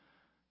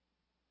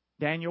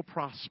 Daniel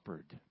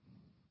prospered.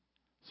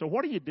 So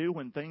what do you do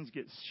when things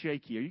get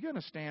shaky? Are you going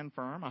to stand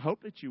firm? I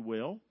hope that you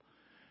will.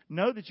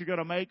 Know that you're going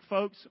to make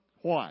folks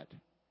what?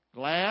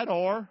 Glad,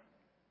 or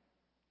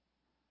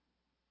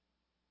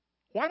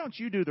why don't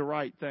you do the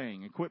right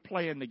thing and quit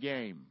playing the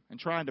game and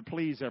trying to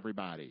please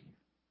everybody?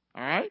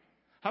 All right?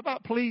 How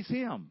about please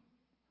Him?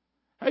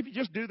 Hey, if you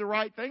just do the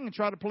right thing and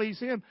try to please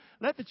Him,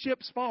 let the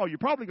chips fall. You're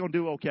probably going to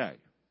do okay.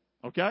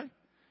 Okay?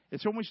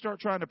 It's when we start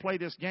trying to play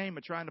this game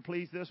of trying to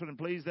please this one and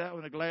please that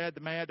one, the glad, the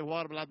mad, the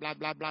what, blah, blah,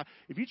 blah, blah.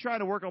 If you try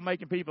to work on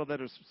making people that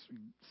are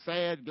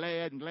sad,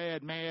 glad,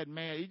 mad,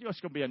 you're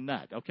just going to be a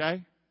nut,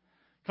 okay?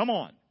 Come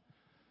on.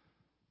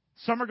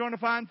 Some are going to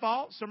find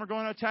fault. Some are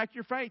going to attack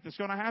your faith. It's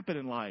going to happen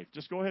in life.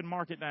 Just go ahead and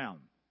mark it down.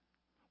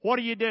 What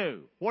do you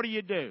do? What do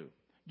you do?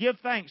 Give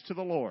thanks to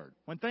the Lord.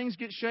 When things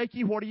get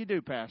shaky, what do you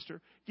do, Pastor?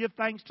 Give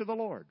thanks to the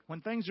Lord.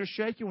 When things are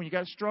shaky, when you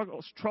got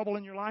trouble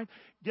in your life,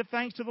 give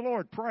thanks to the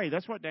Lord. Pray.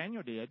 That's what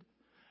Daniel did.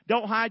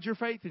 Don't hide your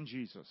faith in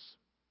Jesus.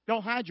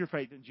 Don't hide your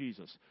faith in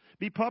Jesus.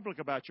 Be public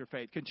about your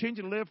faith.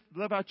 Continue to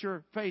live out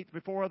your faith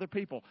before other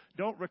people.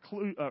 Don't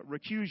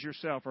recuse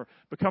yourself or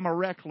become a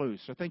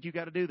recluse or think you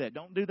got to do that.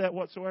 Don't do that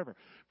whatsoever.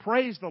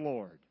 Praise the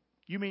Lord.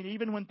 You mean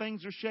even when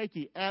things are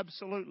shaky?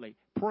 Absolutely.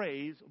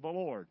 Praise the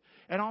Lord.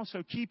 And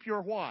also keep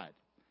your what?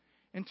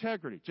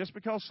 Integrity. Just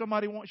because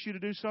somebody wants you to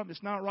do something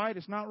that's not right,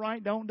 it's not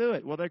right, don't do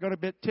it. Well, they're going to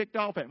be ticked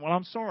off at it. Well,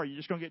 I'm sorry. You're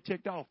just going to get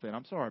ticked off then.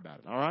 I'm sorry about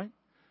it. All right?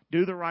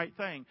 Do the right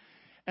thing.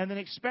 And then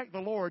expect the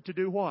Lord to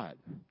do what?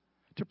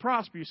 To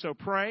prosper you. So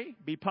pray,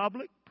 be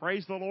public,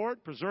 praise the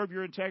Lord, preserve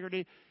your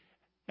integrity,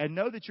 and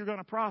know that you're going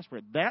to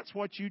prosper. That's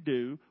what you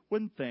do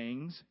when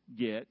things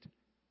get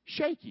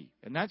shaky.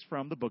 And that's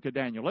from the book of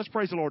Daniel. Let's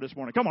praise the Lord this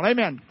morning. Come on,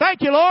 amen.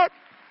 Thank you, Lord.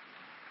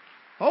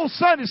 Oh,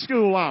 Sunday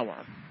school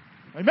hour.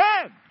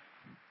 Amen.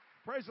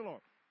 Praise the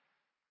Lord.